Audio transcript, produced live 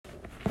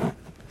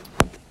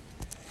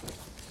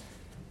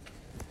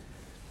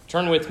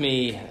Turn with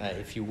me,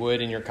 if you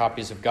would, in your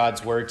copies of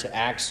God's Word to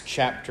Acts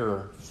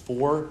chapter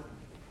 4.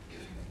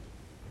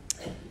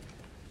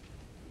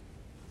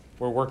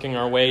 We're working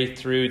our way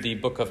through the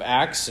book of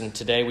Acts, and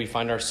today we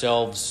find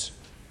ourselves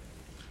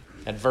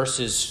at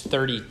verses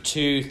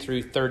 32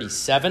 through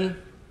 37.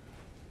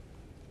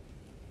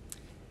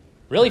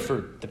 Really,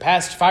 for the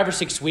past 5 or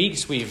 6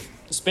 weeks, we've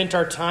spent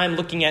our time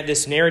looking at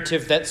this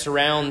narrative that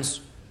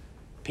surrounds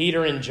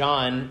Peter and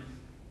John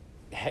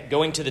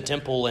going to the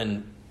temple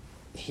and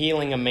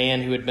healing a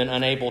man who had been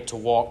unable to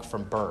walk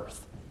from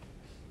birth.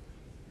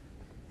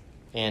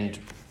 And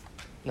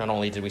not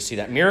only did we see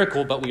that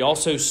miracle, but we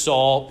also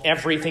saw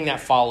everything that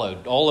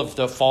followed, all of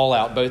the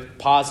fallout, both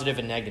positive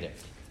and negative.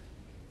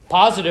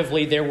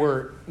 Positively, there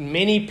were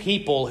many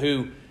people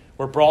who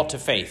were brought to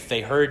faith.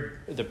 They heard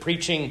the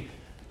preaching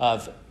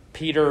of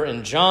Peter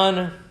and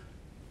John.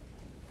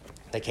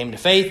 They came to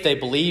faith. They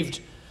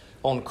believed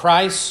on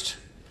Christ.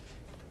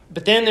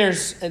 But then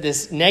there's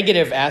this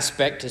negative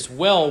aspect as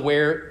well,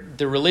 where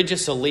the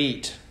religious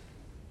elite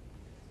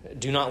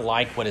do not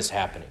like what is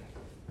happening.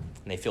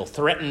 And they feel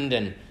threatened,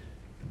 and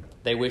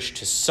they wish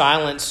to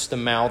silence the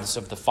mouths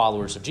of the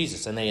followers of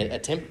Jesus. And they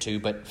attempt to,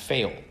 but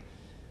fail.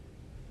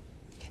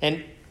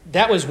 And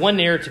that was one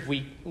narrative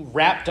we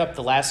wrapped up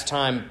the last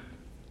time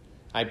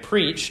I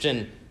preached.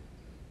 And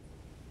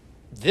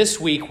this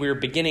week we're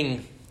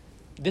beginning,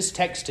 this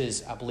text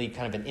is, I believe,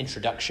 kind of an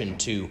introduction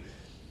to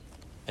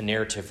a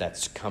narrative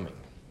that's coming.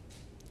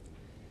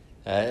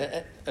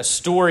 A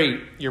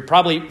story you're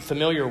probably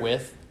familiar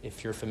with,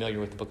 if you're familiar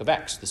with the book of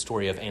Acts, the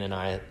story of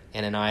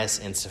Ananias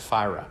and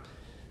Sapphira.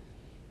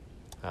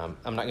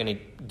 I'm not going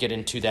to get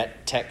into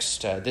that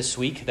text this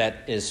week.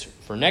 That is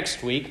for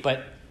next week.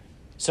 But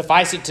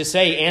suffice it to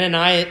say,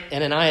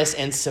 Ananias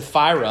and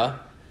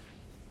Sapphira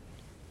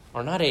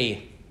are not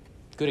a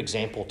good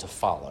example to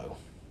follow.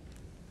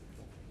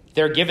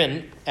 They're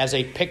given as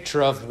a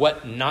picture of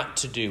what not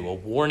to do, a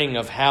warning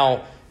of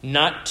how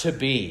not to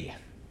be.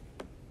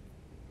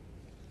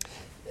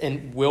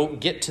 And we'll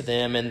get to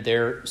them and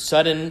their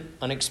sudden,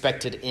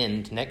 unexpected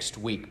end next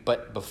week.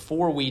 But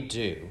before we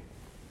do,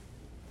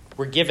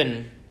 we're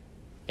given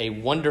a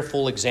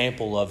wonderful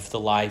example of the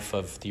life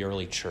of the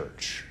early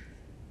church.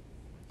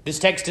 This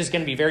text is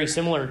going to be very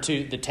similar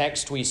to the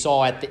text we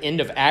saw at the end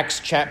of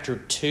Acts chapter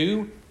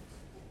 2.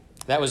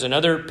 That was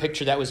another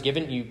picture that was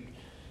given. You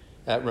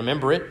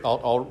remember it.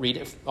 I'll read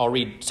it. I'll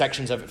read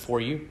sections of it for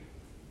you.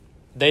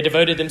 They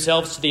devoted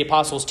themselves to the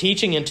apostles'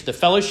 teaching and to the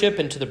fellowship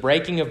and to the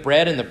breaking of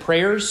bread and the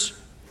prayers.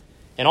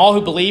 And all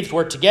who believed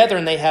were together,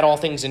 and they had all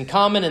things in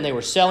common, and they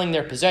were selling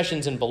their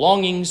possessions and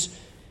belongings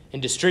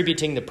and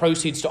distributing the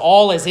proceeds to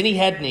all as any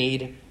had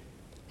need.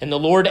 And the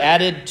Lord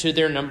added to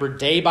their number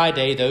day by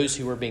day those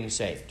who were being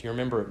saved. Do you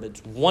remember?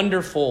 It's a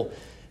wonderful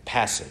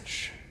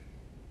passage.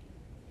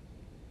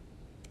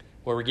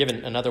 Well, we're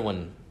given another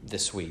one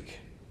this week.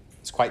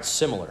 It's quite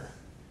similar.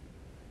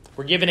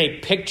 We're given a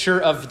picture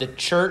of the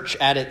church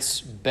at its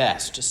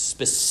best,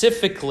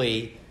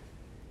 specifically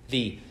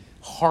the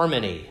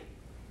harmony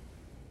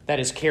that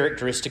is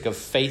characteristic of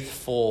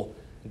faithful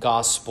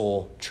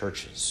gospel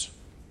churches.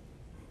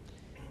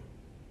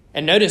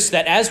 And notice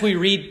that as we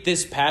read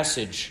this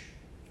passage,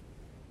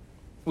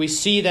 we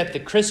see that the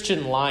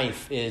Christian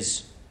life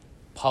is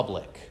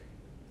public.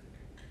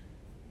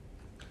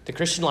 The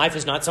Christian life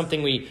is not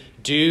something we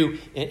do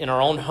in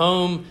our own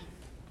home,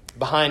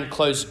 behind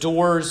closed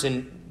doors,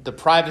 and the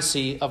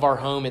privacy of our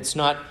home. It's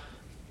not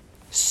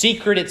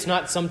secret. It's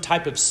not some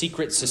type of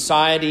secret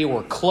society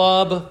or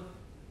club.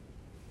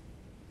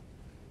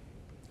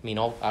 I mean,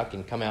 I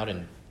can come out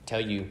and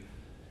tell you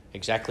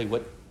exactly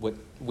what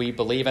we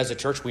believe as a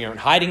church. We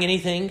aren't hiding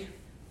anything.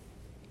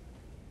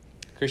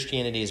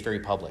 Christianity is very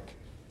public.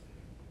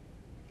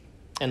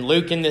 And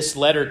Luke, in this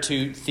letter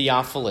to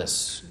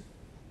Theophilus,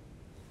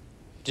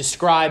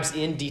 describes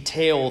in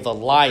detail the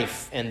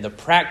life and the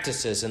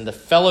practices and the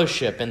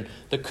fellowship and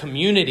the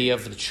community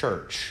of the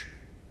church.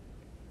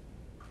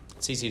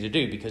 It's easy to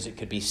do because it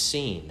could be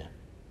seen.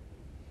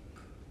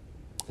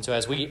 And so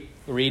as we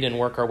read and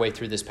work our way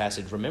through this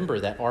passage, remember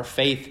that our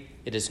faith,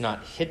 it is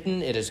not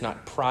hidden, it is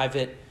not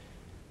private,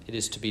 it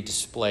is to be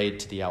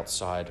displayed to the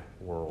outside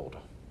world.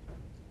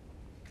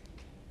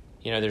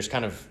 You know, there's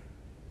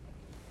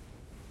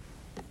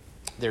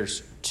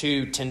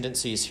two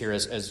tendencies here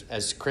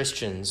as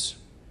Christians.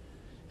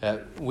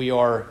 We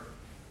are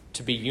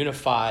to be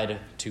unified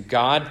to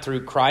God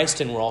through Christ,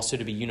 and we're also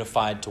to be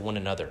unified to one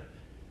another.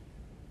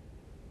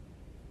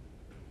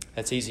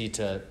 That's easy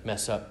to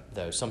mess up,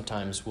 though.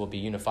 Sometimes we'll be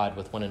unified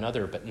with one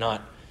another, but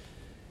not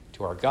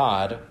to our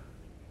God.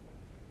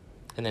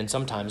 And then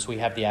sometimes we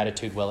have the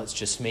attitude, well, it's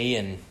just me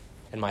and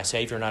my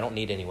Savior, and I don't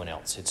need anyone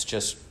else. It's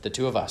just the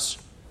two of us.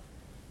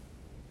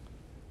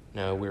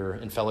 No, we're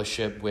in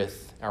fellowship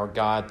with our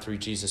God through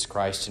Jesus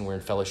Christ, and we're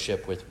in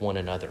fellowship with one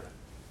another.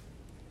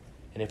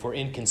 And if we're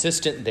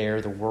inconsistent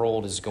there, the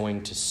world is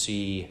going to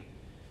see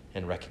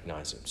and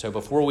recognize it. So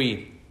before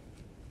we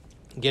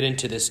get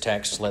into this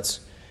text,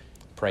 let's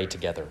pray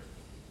together.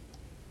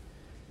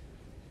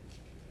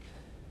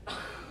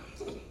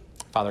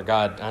 Father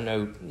God, I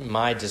know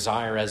my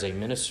desire as a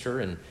minister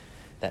and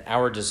that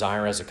our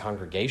desire as a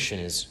congregation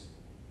is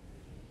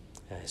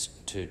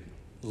to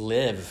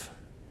live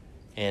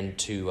and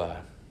to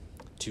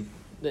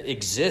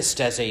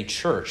exist as a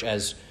church,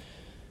 as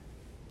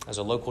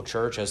a local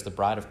church, as the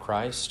bride of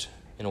Christ,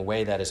 in a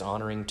way that is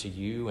honoring to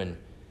you and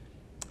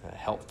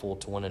helpful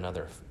to one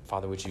another.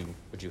 Father, would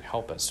you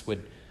help us?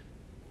 Would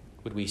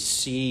we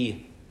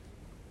see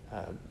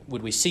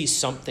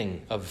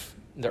something of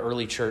the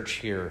early church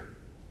here?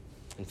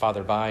 And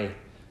Father, by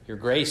your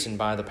grace and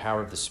by the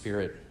power of the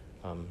Spirit,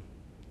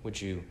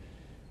 would you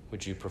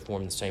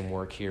perform the same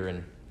work here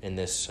in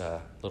this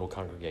little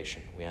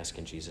congregation? We ask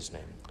in Jesus'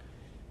 name.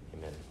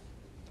 Amen.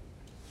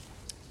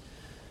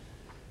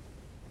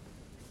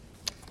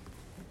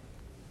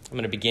 I'm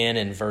going to begin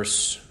in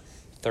verse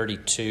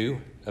 32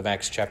 of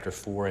Acts chapter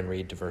 4 and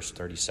read to verse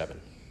 37.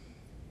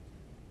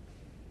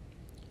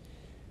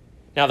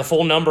 Now the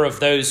full number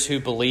of those who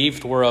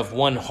believed were of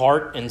one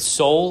heart and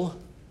soul,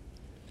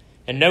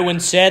 and no one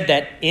said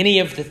that any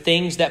of the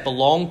things that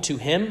belonged to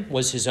him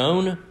was his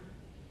own,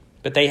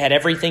 but they had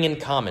everything in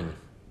common.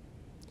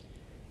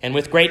 And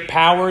with great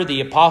power the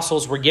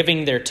apostles were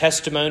giving their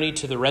testimony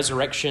to the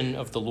resurrection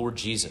of the Lord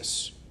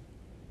Jesus,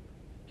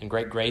 and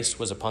great grace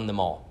was upon them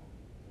all.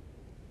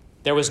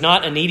 There was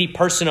not a needy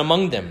person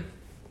among them,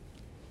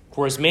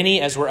 for as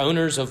many as were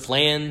owners of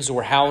lands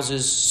or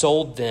houses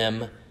sold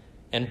them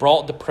and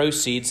brought the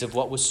proceeds of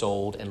what was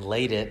sold and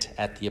laid it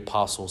at the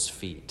apostles'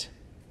 feet.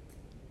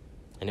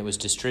 And it was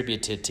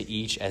distributed to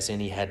each as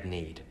any had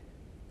need.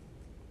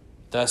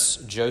 Thus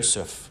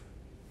Joseph,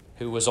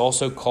 who was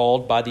also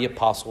called by the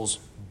apostles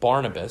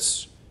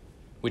Barnabas,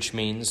 which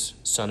means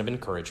son of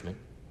encouragement,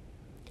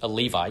 a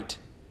Levite,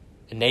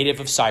 a native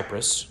of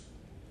Cyprus,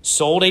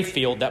 sold a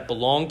field that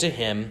belonged to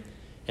him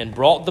and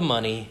brought the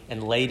money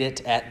and laid it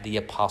at the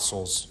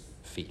apostles'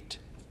 feet.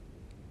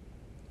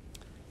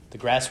 The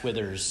grass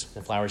withers,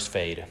 the flowers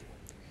fade,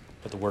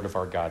 but the word of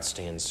our God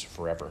stands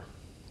forever.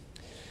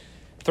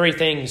 Three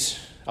things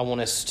I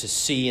want us to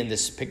see in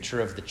this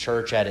picture of the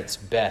church at its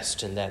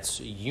best, and that's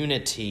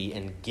unity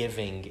and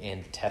giving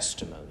and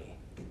testimony.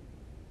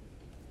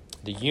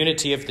 The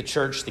unity of the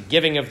church, the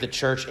giving of the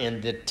church,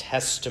 and the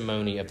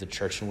testimony of the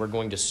church. And we're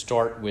going to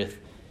start with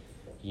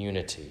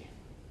unity.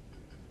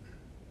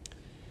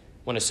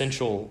 One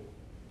essential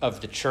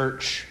of the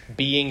church,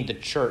 being the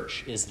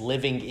church, is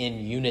living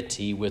in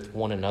unity with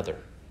one another.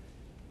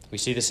 We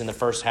see this in the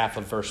first half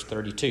of verse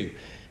 32.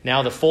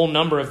 Now the full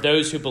number of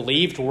those who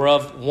believed were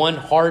of one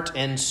heart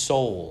and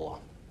soul.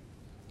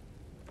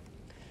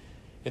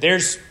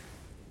 There's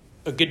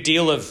a good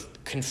deal of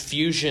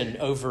confusion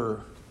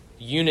over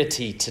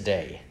unity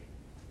today.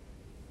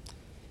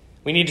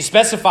 We need to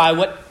specify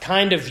what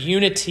kind of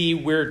unity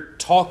we're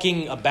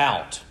talking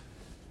about.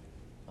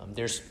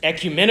 There's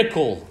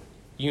ecumenical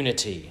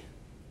unity.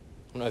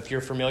 I don't know if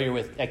you're familiar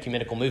with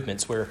ecumenical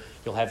movements where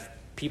you'll have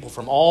people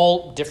from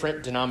all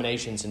different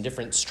denominations and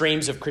different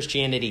streams of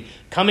Christianity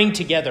coming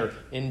together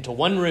into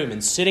one room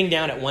and sitting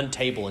down at one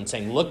table and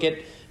saying, look at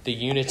the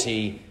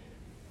unity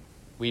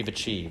we've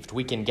achieved.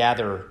 We can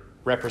gather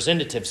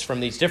representatives from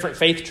these different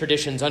faith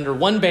traditions under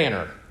one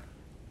banner.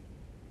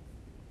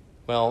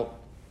 Well,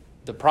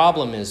 the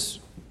problem is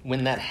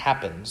when that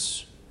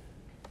happens,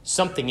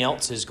 something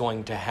else is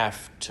going to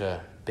have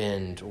to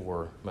bend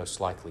or most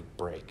likely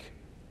break.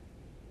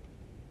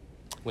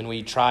 When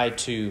we try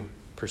to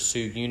pursue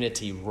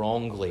unity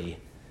wrongly,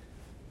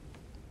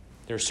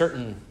 there are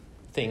certain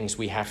things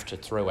we have to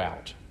throw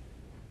out.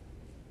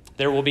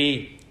 There will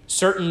be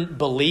certain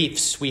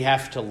beliefs we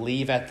have to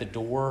leave at the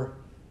door,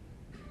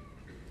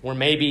 or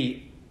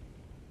maybe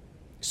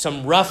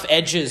some rough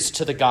edges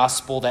to the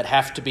gospel that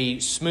have to be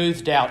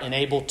smoothed out and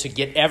able to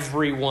get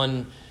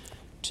everyone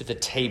to the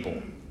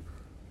table.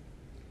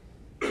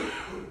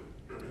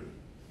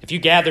 If you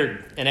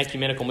gathered an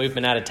ecumenical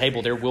movement at a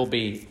table, there will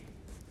be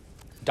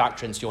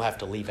doctrines you'll have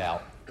to leave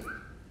out.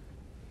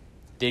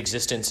 The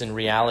existence and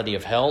reality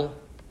of hell,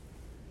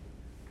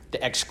 the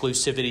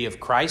exclusivity of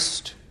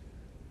Christ,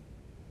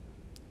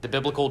 the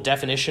biblical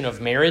definition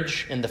of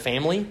marriage and the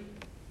family,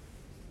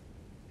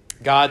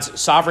 God's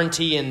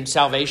sovereignty and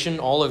salvation,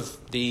 all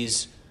of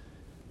these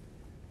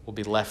will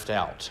be left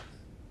out.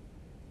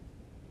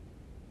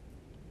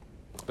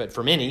 But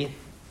for many,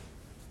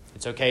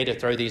 it's okay to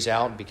throw these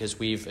out because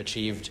we've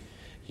achieved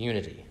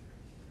unity.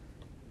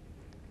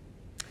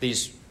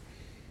 These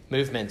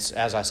movements,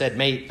 as I said,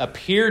 may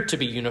appear to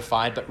be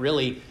unified, but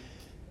really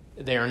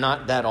they are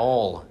not that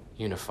all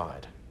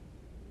unified.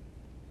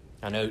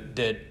 I know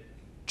the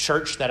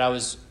church that I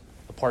was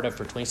a part of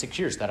for 26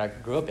 years, that I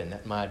grew up in,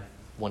 that my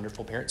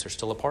wonderful parents are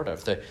still a part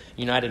of, the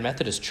United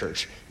Methodist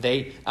Church.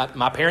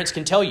 My parents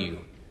can tell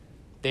you,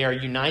 they are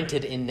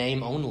united in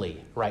name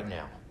only right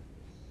now.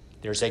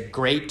 There's a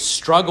great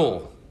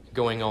struggle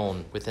going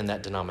on within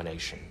that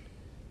denomination.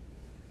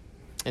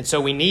 And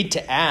so we need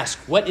to ask,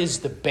 what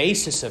is the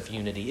basis of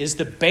unity? Is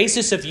the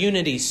basis of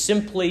unity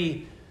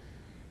simply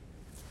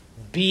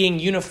being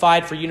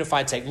unified for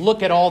unified's sake?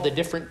 Look at all the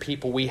different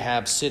people we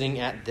have sitting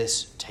at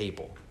this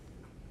table.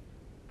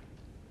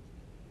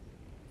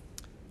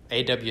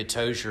 A.W.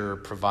 Tozer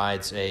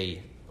provides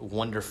a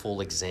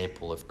wonderful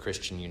example of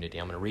Christian unity.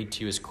 I'm going to read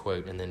to you his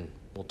quote, and then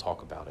we'll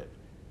talk about it.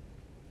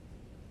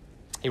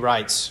 He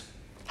writes,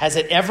 "Has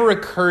it ever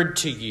occurred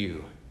to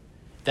you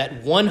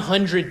that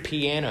 100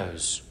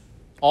 pianos,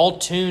 all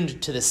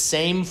tuned to the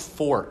same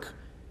fork,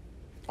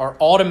 are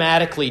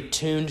automatically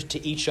tuned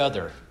to each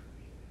other?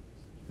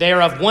 They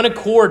are of one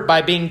accord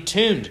by being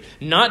tuned,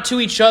 not to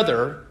each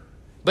other,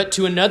 but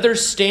to another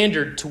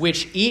standard to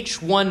which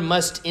each one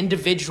must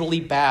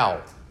individually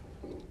bow.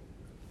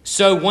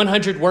 So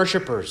 100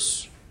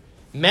 worshipers,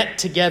 met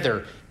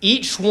together,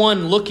 each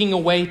one looking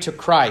away to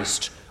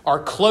Christ,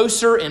 are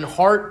closer in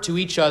heart to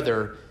each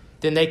other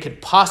than they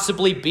could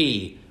possibly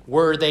be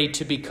were they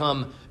to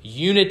become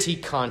unity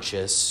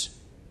conscious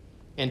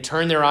and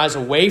turn their eyes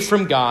away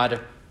from God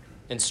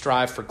and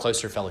strive for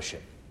closer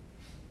fellowship."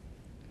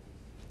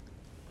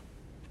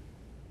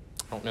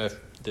 I don't know if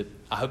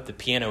I hope the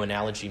piano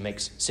analogy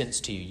makes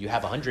sense to you. You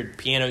have 100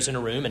 pianos in a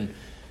room, and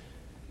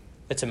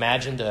let's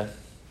imagine the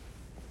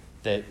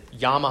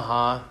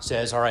Yamaha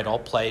says, "All right, I'll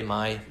play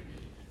my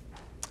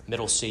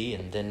middle C,"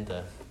 and then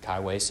the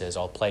Kaiway says,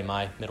 "I'll play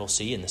my middle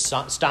C," and the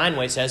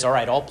Steinway says, "All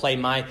right, I'll play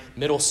my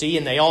middle C,"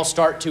 and they all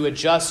start to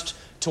adjust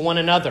to one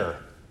another.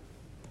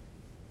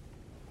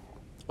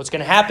 What's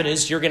going to happen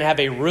is you're going to have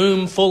a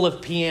room full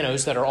of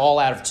pianos that are all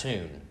out of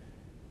tune.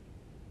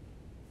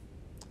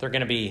 They're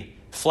going to be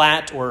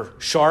flat or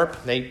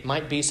sharp. They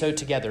might be so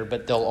together,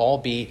 but they'll all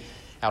be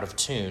out of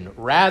tune.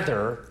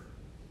 Rather,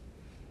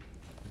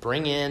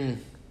 bring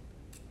in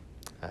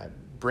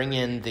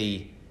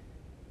the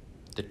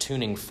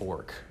tuning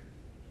fork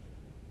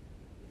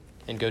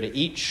and go to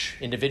each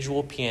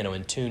individual piano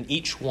and tune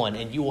each one,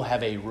 and you will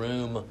have a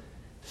room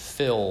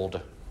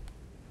filled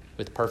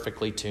with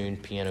perfectly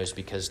tuned pianos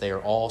because they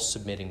are all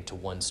submitting to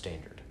one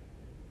standard.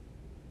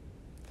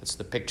 That's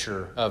the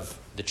picture of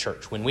the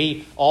church. When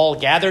we all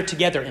gather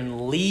together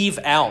and leave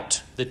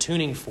out the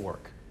tuning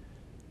fork,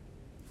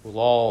 we'll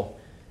all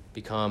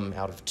become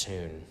out of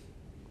tune.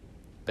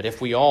 But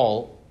if we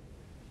all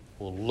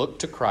will look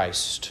to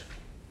Christ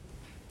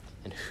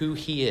and who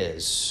he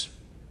is,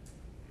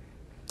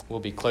 we'll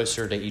be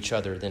closer to each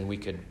other than we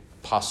could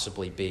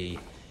possibly be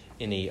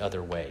any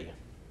other way.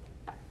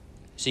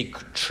 See,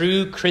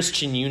 true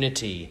Christian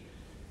unity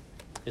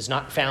is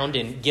not found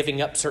in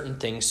giving up certain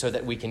things so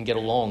that we can get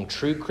along.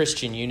 True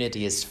Christian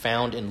unity is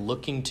found in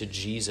looking to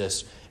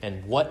Jesus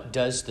and what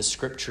does the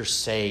Scripture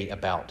say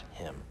about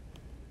him.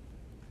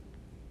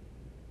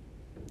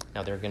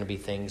 Now, there are going to be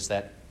things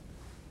that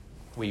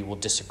we will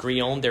disagree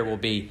on. There will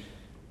be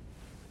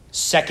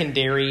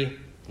secondary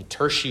and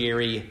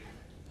tertiary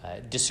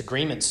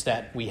disagreements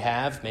that we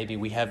have. Maybe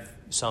we have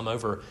some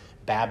over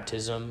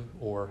baptism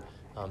or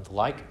the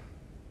like.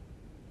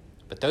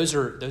 But those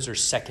are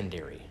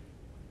secondary.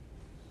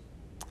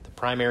 The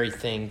primary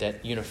thing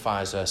that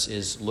unifies us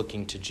is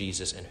looking to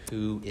Jesus and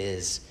who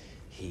is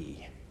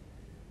he.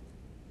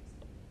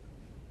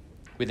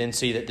 We then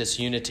see that this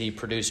unity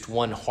produced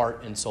one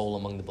heart and soul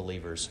among the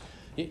believers.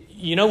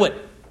 You know what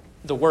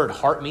the word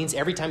heart means?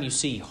 Every time you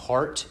see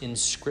heart in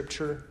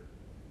Scripture,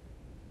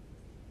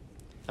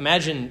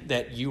 imagine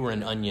that you were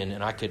an onion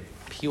and I could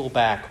peel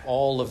back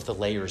all of the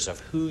layers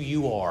of who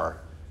you are.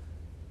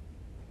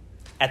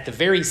 At the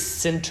very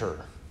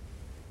center,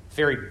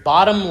 very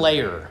bottom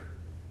layer,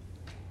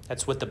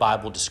 that's what the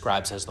Bible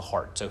describes as the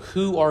heart. So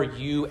who are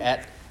you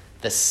at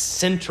the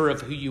center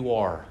of who you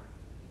are?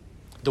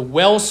 The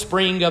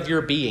wellspring of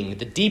your being,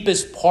 the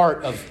deepest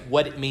part of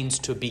what it means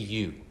to be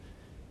you.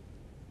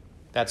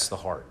 That's the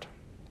heart.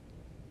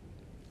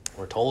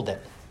 We're told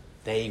that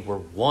they were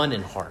one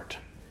in heart.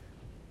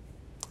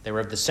 They were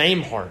of the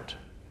same heart.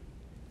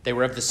 They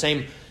were of the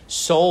same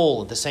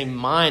soul, the same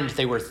mind.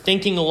 They were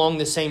thinking along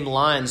the same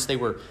lines. They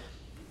were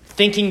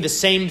thinking the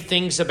same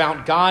things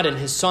about God and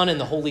his Son and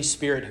the Holy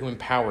Spirit who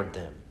empowered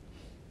them.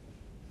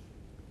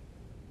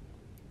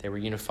 They were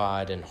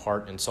unified in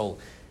heart and soul.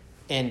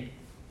 And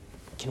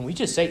can we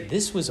just say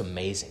this was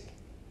amazing?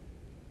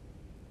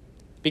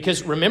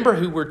 Because remember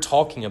who we're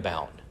talking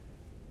about.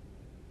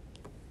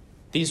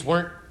 These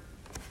weren't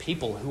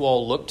people who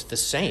all looked the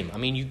same. I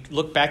mean, you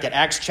look back at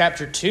Acts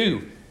chapter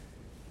 2,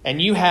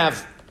 and you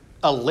have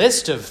a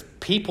list of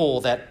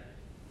people that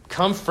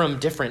come from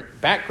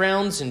different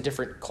backgrounds and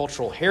different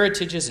cultural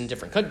heritages and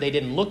different countries. They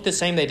didn't look the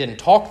same. They didn't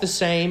talk the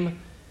same.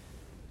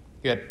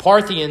 You had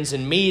Parthians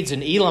and Medes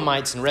and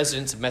Elamites and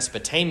residents of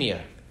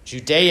Mesopotamia,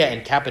 Judea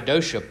and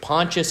Cappadocia,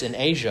 Pontus and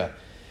Asia,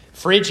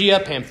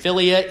 Phrygia,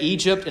 Pamphylia,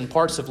 Egypt, and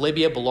parts of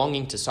Libya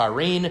belonging to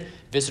Cyrene,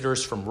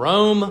 visitors from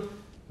Rome,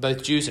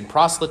 both Jews and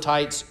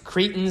proselytes,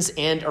 Cretans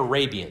and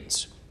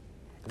Arabians.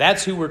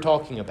 That's who we're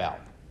talking about.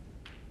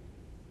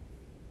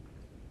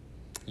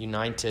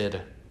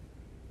 United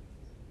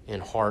in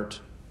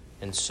heart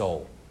and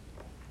soul.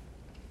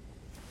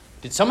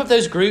 Did some of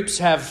those groups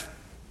have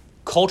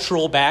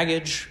cultural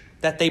baggage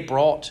that they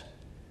brought?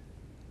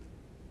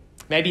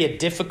 Maybe a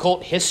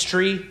difficult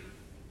history?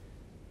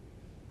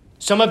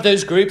 Some of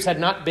those groups had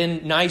not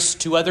been nice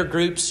to other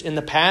groups in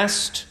the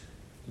past?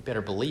 You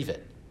better believe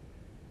it.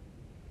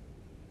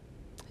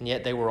 And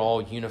yet they were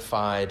all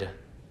unified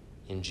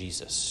in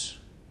Jesus.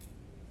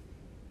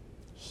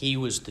 He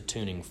was the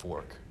tuning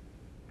fork.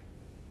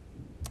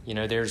 You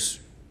know,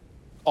 there's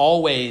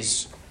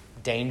always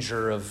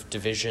danger of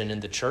division in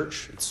the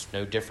church. It's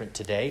no different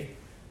today.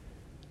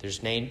 There's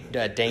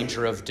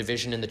danger of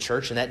division in the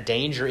church, and that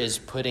danger is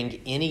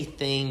putting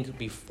anything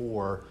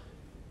before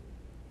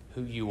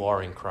who you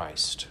are in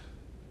Christ.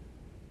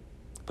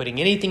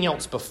 Putting anything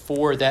else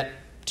before that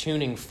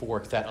tuning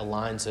fork that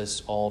aligns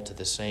us all to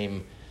the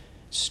same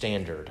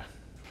standard.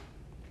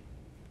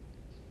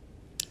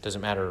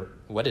 Doesn't matter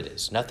what it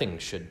is. Nothing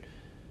should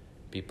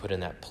be put in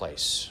that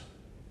place.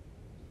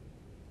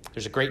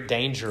 There's a great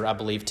danger, I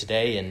believe,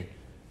 today, and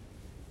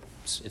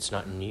it's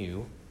not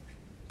new,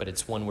 but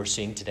it's one we're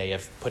seeing today,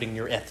 of putting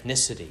your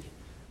ethnicity.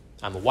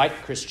 I'm a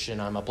white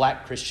Christian, I'm a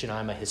black Christian,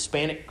 I'm a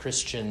Hispanic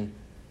Christian,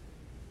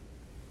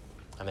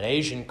 I'm an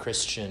Asian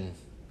Christian.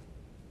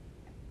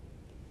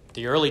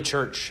 The early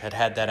church had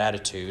that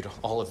attitude.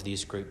 All of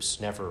these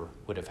groups never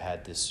would have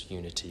had this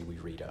unity we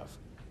read of.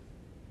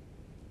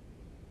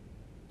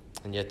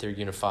 And yet they're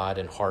unified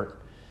in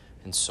heart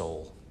and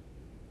soul.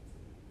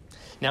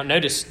 Now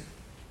notice,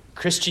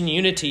 Christian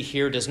unity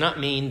here does not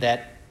mean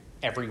that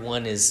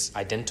everyone is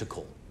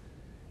identical.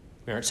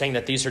 We aren't saying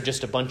that these are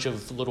just a bunch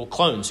of little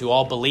clones who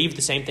all believe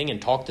the same thing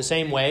and talk the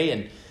same way,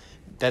 and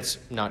that's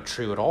not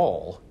true at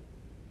all.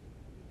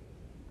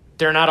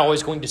 They're not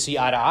always going to see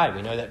eye to eye.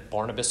 We know that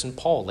Barnabas and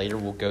Paul later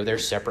will go their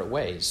separate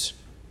ways.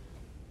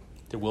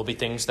 There will be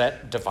things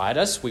that divide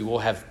us. We will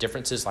have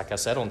differences, like I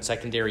said, on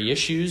secondary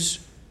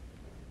issues.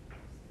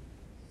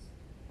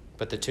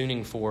 But the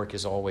tuning fork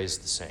is always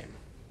the same.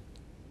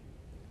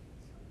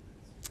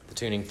 The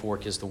tuning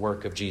fork is the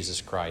work of Jesus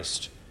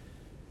Christ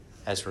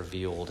as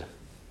revealed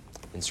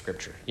in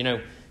Scripture. You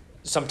know,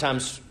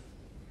 sometimes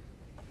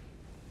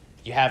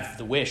you have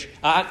the wish.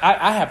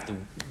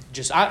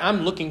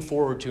 I'm looking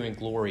forward to in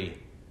glory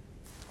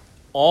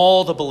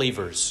all the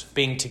believers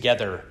being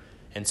together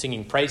and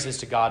singing praises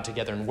to God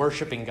together and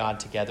worshiping God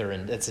together.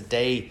 And it's a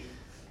day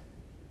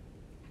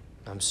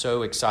I'm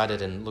so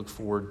excited and look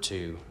forward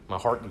to. My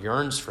heart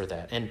yearns for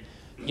that. And,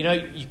 you know,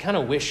 you kind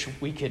of wish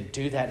we could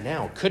do that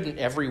now. Couldn't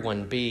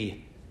everyone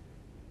be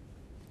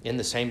in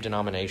the same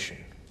denomination?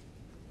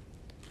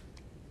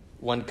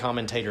 One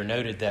commentator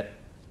noted that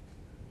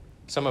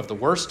some of the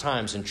worst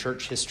times in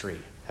church history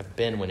have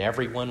been when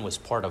everyone was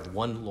part of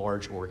one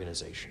large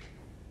organization.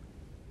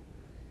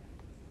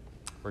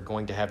 We're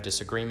going to have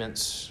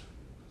disagreements.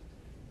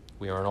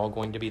 We aren't all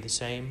going to be the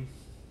same.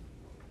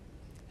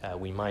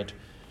 We might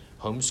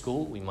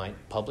homeschool. We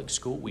might public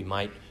school. We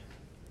might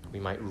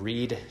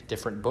read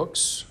different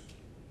books.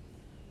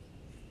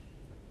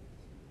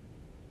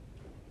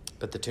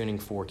 But the tuning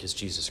fork is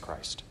Jesus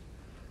Christ.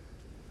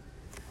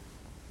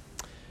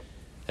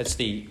 That's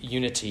the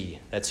unity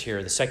that's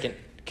here. The second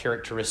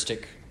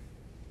characteristic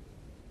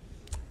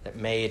that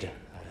made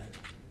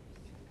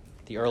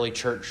the early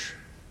church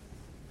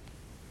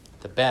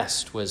the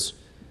best was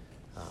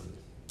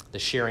the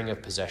sharing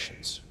of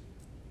possessions.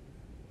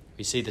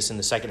 We see this in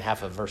the second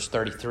half of verse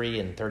 33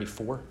 and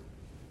 34.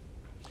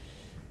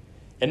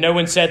 And no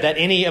one said that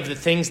any of the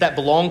things that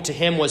belonged to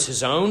him was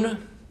his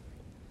own,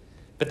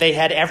 but they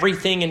had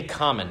everything in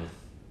common.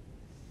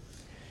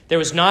 There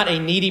was not a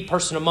needy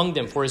person among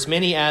them, for as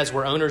many as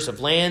were owners of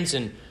lands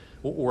and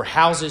or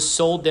houses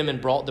sold them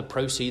and brought the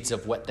proceeds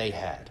of what they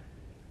had.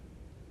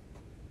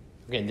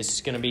 Again, this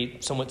is going to be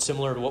somewhat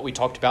similar to what we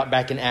talked about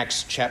back in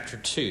Acts chapter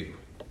 2.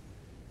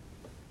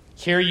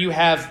 Here you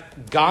have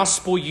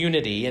gospel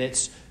unity, and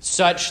it's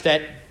such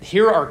that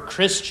here are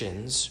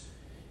Christians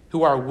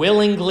who are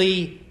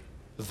willingly,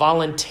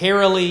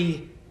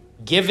 voluntarily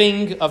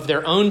giving of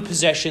their own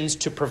possessions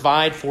to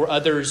provide for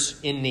others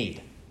in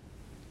need.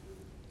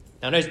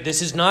 Now, notice,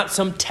 this is not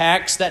some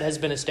tax that has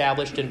been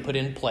established and put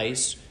in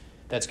place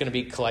that's going to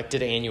be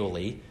collected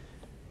annually.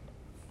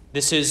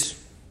 This is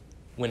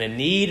when a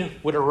need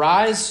would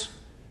arise,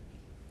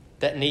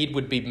 that need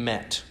would be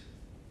met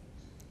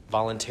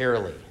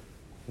voluntarily,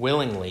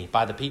 willingly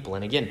by the people.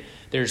 And again,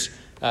 there's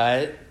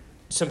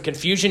some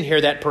confusion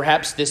here that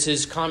perhaps this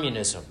is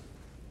communism.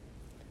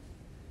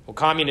 Well,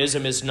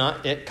 communism is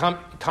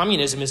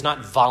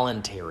not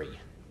voluntary.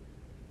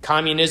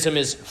 Communism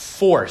is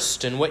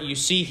forced, and what you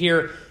see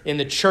here in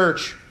the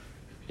church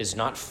is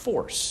not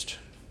forced.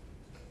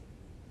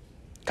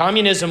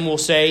 Communism will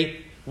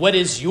say, what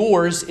is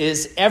yours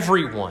is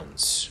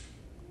everyone's.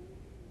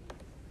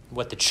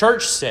 What the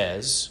church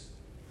says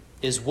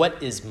is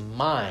what is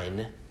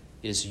mine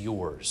is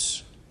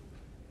yours.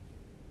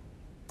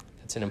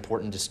 That's an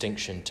important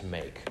distinction to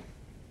make.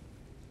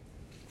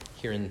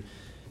 Here in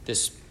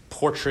this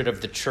portrait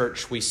of the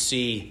church, we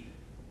see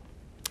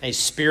a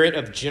spirit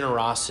of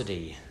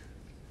generosity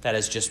that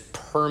has just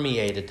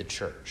permeated the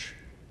church.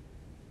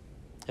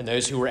 And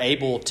those who were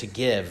able to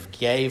give,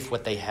 gave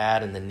what they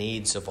had, and the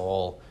needs of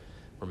all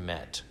were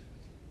met.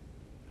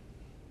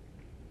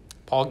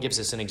 Paul gives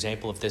us an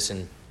example of this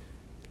in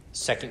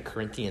 2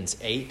 Corinthians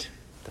 8,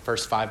 the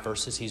first 5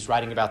 verses. He's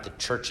writing about the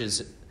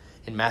churches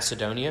in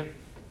Macedonia.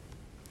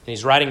 And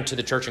he's writing to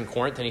the church in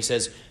Corinth, and he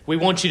says, "We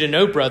want you to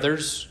know,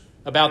 brothers,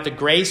 about the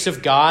grace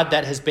of God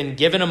that has been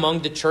given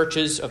among the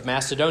churches of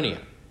Macedonia.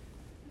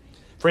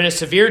 For in a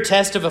severe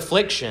test of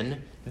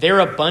affliction, their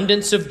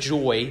abundance of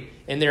joy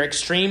and their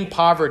extreme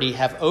poverty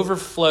have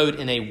overflowed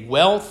in a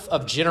wealth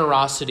of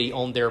generosity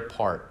on their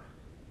part.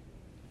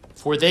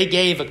 For they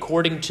gave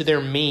according to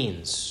their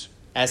means,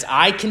 as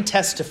I can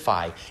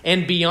testify,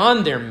 and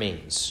beyond their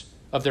means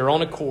of their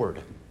own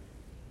accord,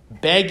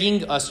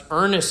 begging us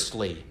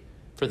earnestly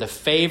for the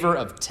favor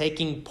of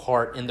taking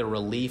part in the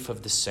relief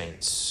of the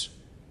saints.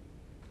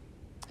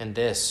 And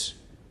this,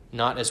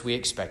 not as we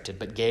expected,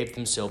 but gave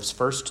themselves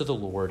first to the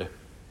Lord,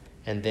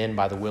 and then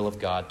by the will of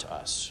God to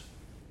us."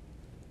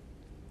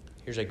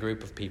 Here's a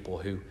group of people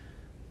who,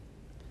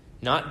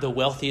 not the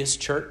wealthiest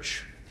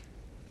church,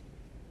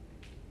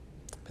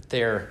 but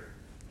they're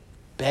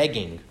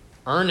begging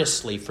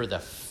earnestly for the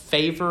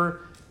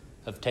favor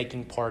of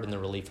taking part in the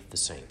relief of the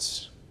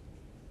saints.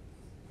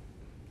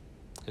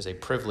 Is a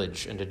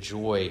privilege and a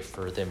joy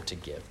for them to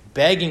give,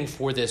 begging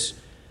for this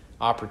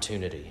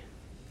opportunity.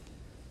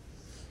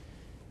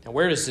 Now,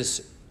 where does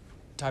this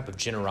type of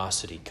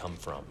generosity come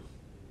from?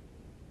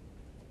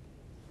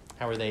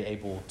 How are they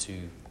able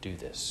to do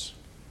this?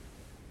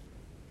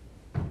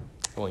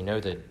 Well, we know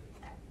the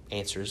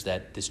answer is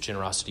that this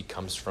generosity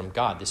comes from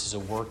God. This is a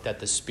work that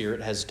the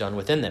Spirit has done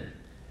within them.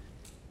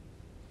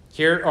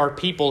 Here are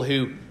people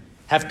who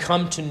have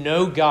come to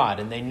know God,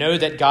 and they know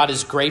that God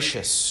is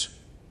gracious.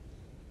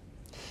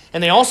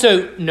 And they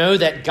also know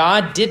that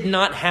God did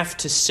not have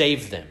to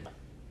save them.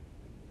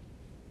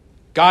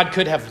 God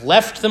could have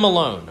left them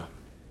alone.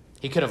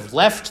 He could have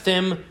left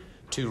them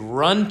to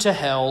run to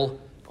hell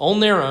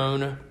on their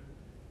own, and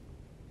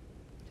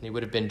he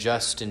would have been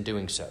just in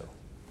doing so.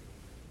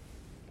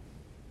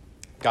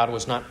 God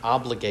was not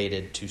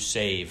obligated to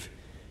save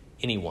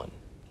anyone.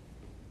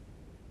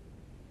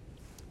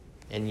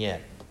 And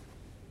yet,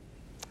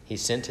 he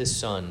sent his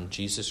Son,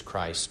 Jesus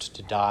Christ,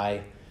 to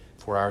die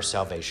for our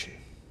salvation.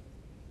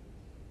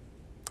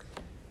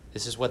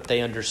 This is what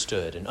they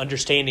understood, and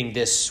understanding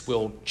this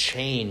will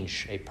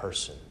change a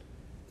person.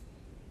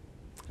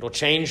 It will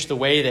change the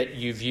way that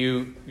you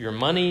view your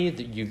money,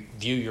 that you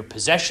view your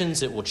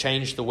possessions. It will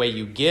change the way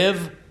you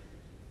give.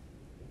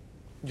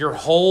 Your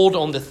hold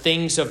on the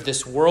things of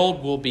this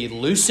world will be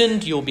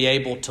loosened. You'll be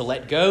able to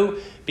let go,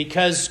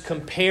 because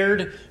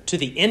compared to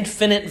the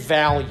infinite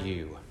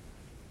value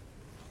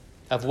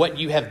of what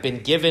you have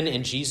been given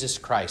in Jesus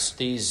Christ,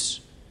 these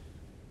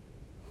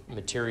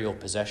material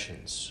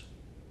possessions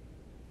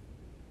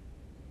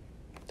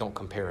don't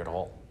compare at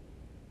all.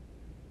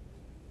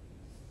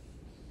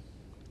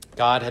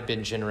 God had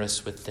been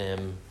generous with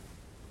them,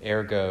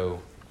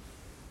 ergo,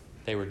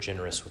 they were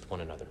generous with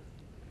one another.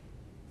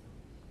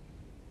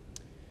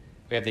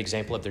 We have the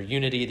example of their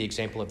unity, the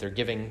example of their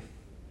giving,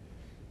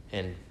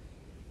 and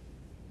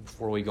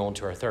before we go on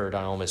to our third,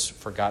 I almost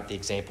forgot the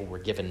example we're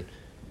given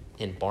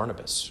in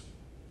Barnabas.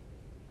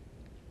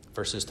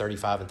 Verses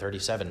 35 and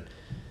 37.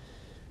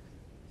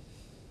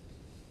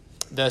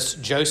 Thus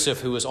Joseph,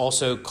 who was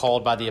also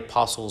called by the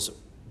apostles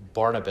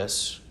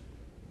Barnabas,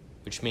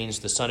 which means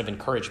the son of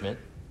encouragement,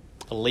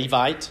 a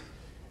Levite,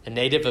 a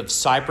native of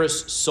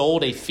Cyprus,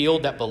 sold a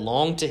field that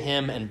belonged to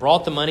him and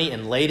brought the money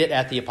and laid it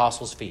at the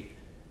apostles' feet.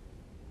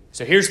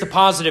 So here's the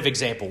positive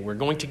example. We're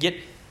going to get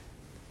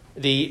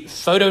the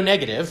photo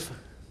negative,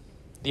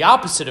 the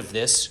opposite of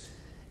this,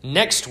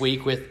 next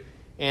week with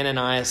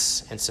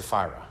Ananias and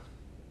Sapphira.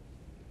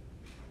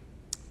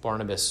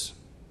 Barnabas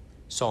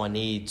saw a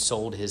need,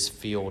 sold his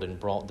field, and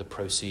brought the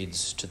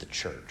proceeds to the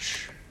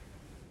church.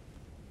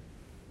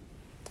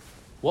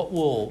 What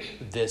will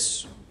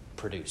this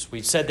produce?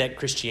 We've said that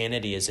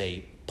Christianity is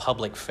a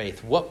public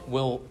faith. What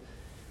will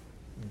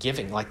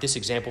giving, like this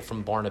example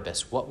from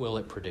Barnabas, what will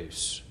it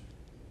produce?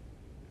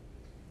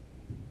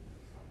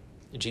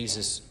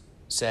 Jesus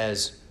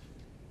says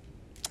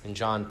in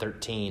John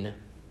 13,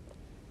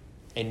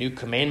 "A new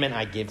commandment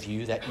I give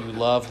you, that you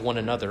love one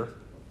another.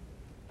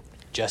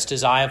 Just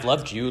as I have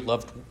loved you,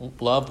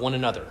 love one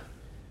another.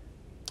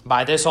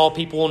 By this all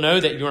people will know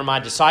that you are my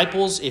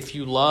disciples, if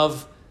you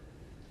have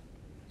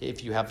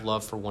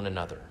love for one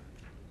another."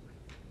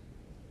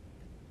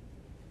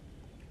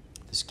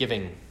 This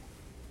giving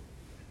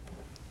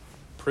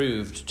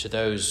proved to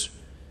those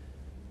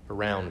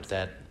around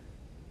that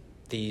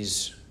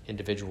these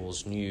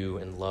individuals knew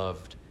and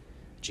loved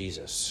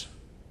Jesus.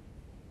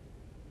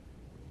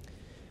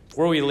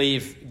 Before we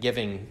leave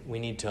giving, we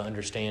need to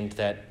understand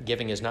that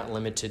giving is not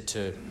limited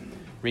to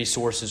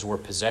resources or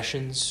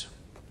possessions.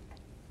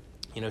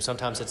 You know,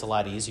 sometimes it's a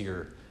lot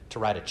easier to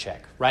write a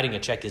check. Writing a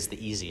check is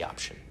the easy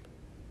option.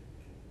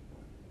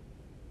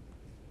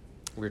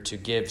 We're to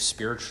give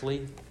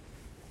spiritually.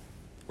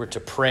 We're to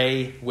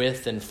pray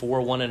with and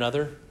for one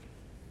another.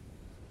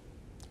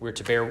 We're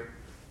to bear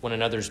one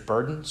another's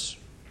burdens.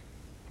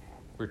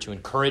 We're to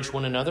encourage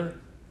one another.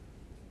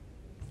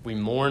 We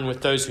mourn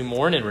with those who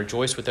mourn and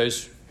rejoice with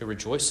those who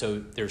rejoice. So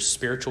there's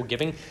spiritual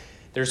giving.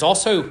 There's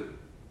also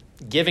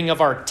giving of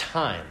our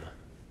time.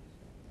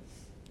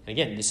 And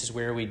Again, this is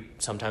where we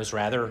sometimes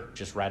rather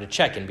just write a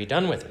check and be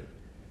done with it,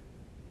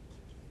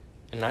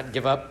 and not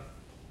give up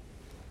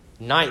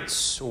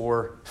nights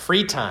or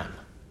free time,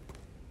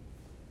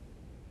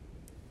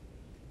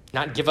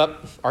 not give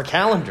up our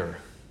calendar.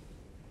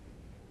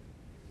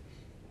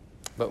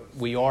 But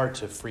we are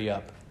to free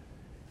up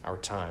our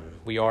time.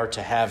 We are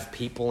to have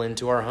people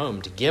into our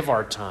home, to give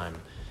our time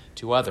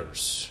to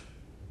others.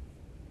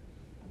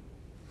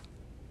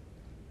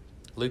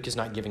 Luke is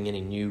not giving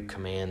any new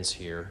commands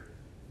here.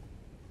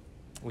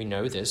 We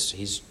know this.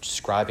 He's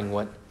describing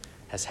what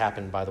has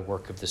happened by the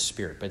work of the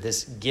Spirit. But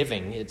this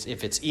giving,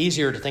 if it's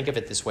easier to think of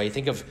it this way,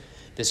 think of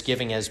this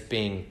giving as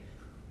being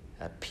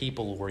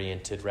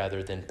people-oriented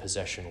rather than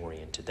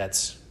possession-oriented.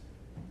 That's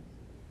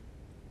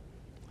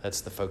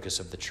the focus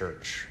of the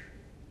church.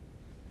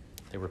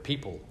 They were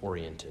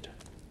people-oriented.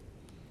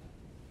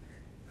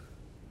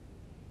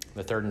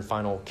 The third and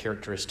final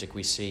characteristic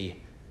we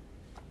see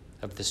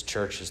of this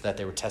church is that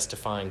they were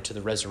testifying to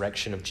the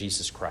resurrection of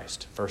Jesus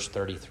Christ. Verse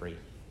 33.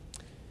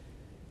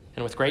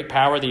 And with great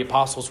power the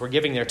apostles were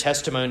giving their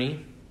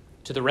testimony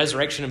to the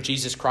resurrection of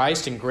Jesus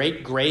Christ, and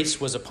great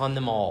grace was upon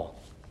them all.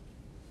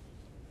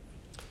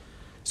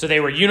 So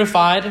they were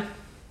unified,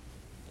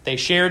 they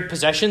shared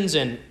possessions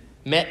and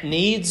met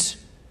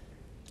needs,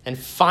 and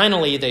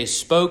finally they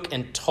spoke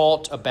and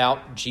taught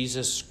about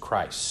Jesus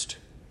Christ.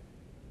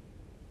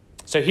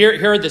 So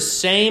here are the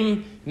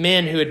same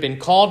men who had been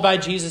called by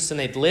Jesus, and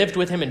they'd lived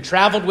with him and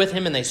traveled with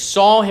him, and they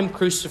saw him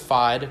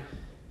crucified,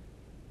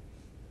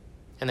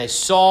 and they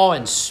saw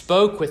and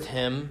spoke with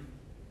him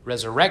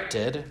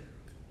resurrected,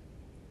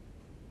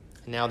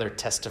 and now they're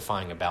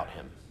testifying about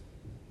him.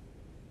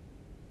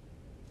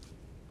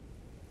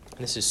 And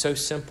this is so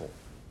simple,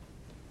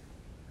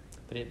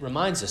 but it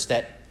reminds us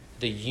that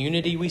the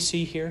unity we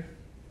see here,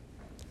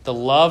 the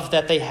love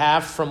that they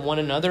have from one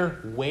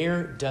another,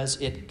 where does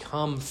it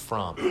come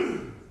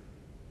from?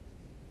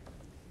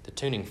 The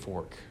tuning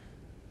fork,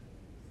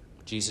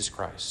 Jesus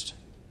Christ.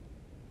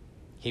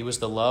 He was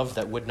the love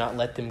that would not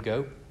let them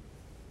go.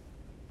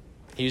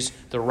 He's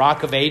the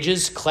rock of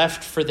ages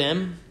cleft for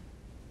them,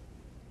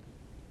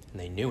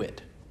 and they knew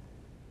it.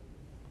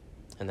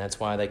 And that's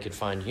why they could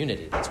find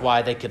unity. That's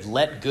why they could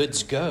let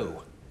goods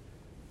go.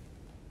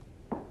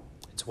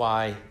 It's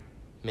why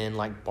men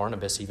like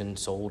Barnabas even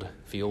sold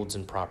fields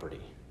and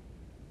property.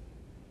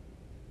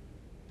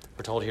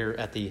 We're told here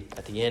at the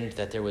end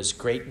that there was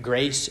great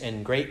grace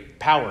and great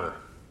power.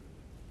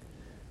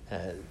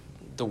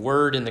 The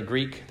word in the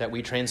Greek that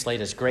we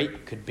translate as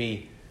great could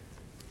be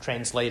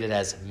translated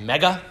as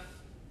mega.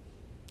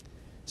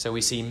 So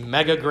we see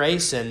mega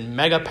grace and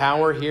mega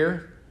power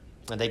here.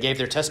 And they gave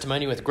their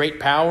testimony with great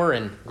power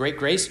and great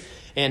grace.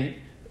 And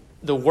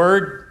the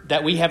word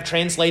that we have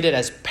translated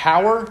as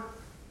power,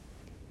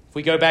 if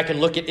we go back and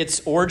look at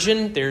its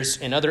origin,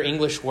 there's another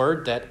English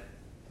word that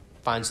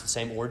finds the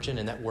same origin,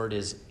 and that word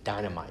is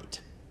dynamite.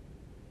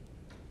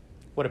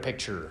 What a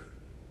picture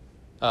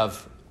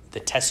of the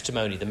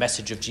testimony, the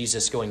message of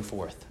Jesus going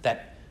forth.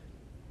 That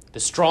the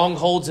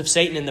strongholds of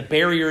Satan and the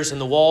barriers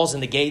and the walls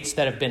and the gates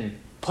that have been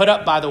put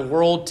up by the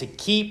world to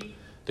keep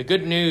the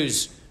good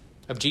news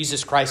of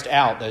Jesus Christ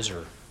out, those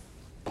are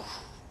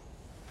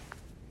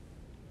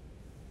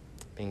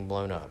being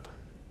blown up.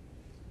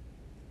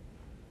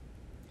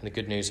 And the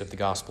good news of the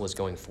gospel is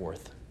going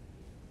forth.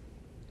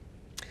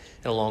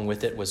 And along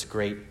with it was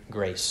great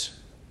grace.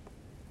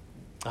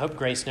 I hope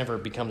grace never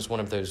becomes one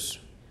of those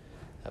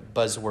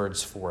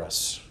buzzwords for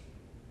us.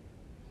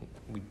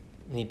 We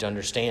need to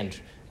understand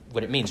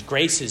what it means.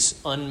 Grace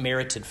is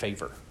unmerited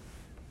favor.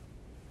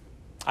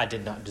 I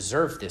did not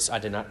deserve this. I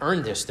did not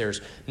earn this.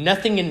 There's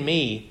nothing in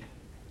me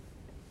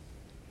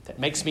that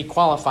makes me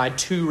qualified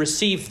to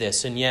receive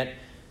this, and yet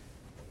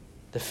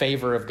the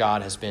favor of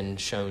God has been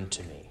shown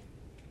to me.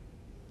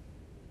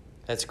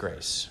 That's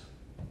grace.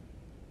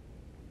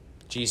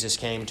 Jesus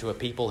came to a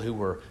people who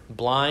were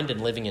blind and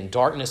living in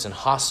darkness and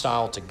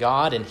hostile to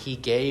God, and he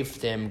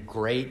gave them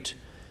great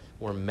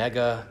or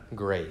mega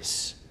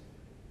grace.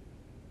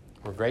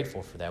 We're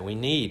grateful for that. We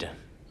need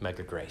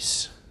mega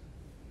grace.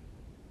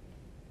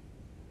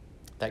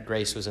 That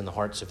grace was in the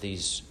hearts of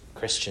these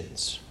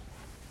Christians,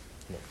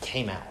 and it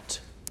came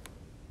out,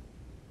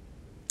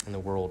 and the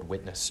world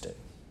witnessed it.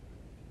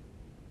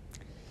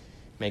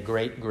 May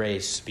great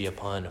grace be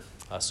upon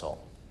us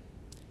all.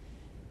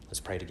 Let's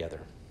pray together.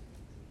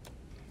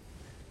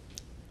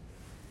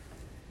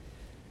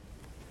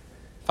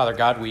 Father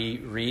God, we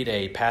read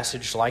a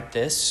passage like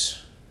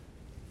this,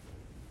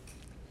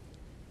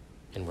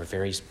 and we're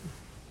very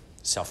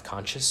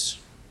self-conscious.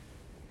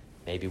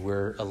 Maybe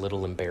we're a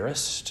little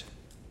embarrassed.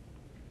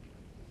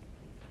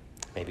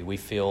 Maybe we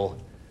feel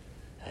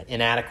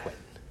inadequate,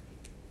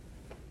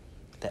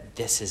 that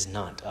this is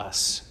not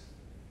us.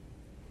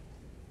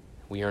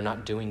 We are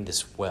not doing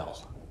this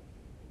well.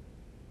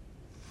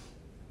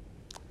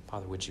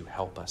 Father, would you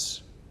help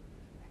us?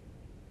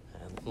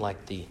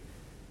 Like the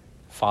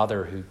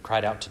Father who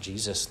cried out to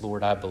Jesus,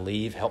 Lord, I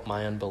believe, help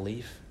my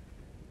unbelief.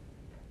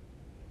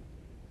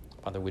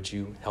 Father, would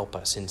you help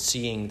us in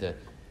seeing the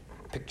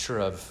picture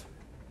of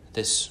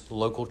this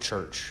local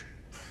church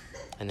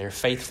and their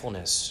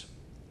faithfulness.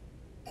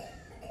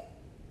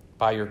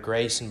 By your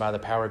grace and by the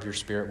power of your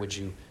Spirit, would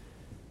you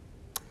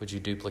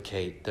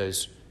duplicate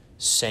those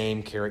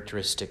same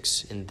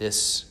characteristics in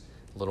this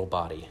little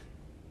body?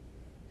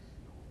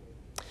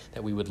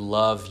 That we would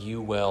love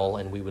you well,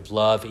 and we would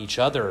love each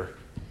other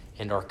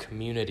and our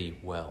community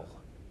well.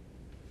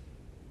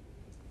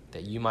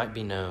 That you might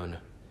be known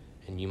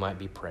and you might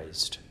be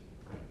praised.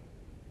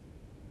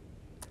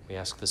 We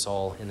ask this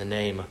all in the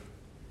name of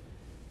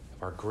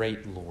our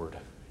great Lord,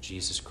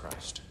 Jesus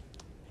Christ.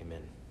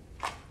 Amen.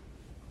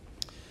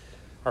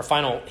 Our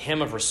final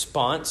hymn of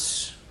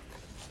response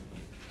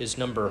is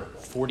number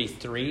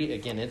 43.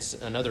 Again, it's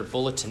another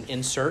bulletin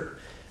insert.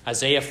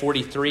 Isaiah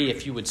 43,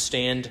 if you would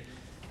stand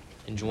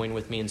and join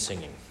with me in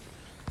singing.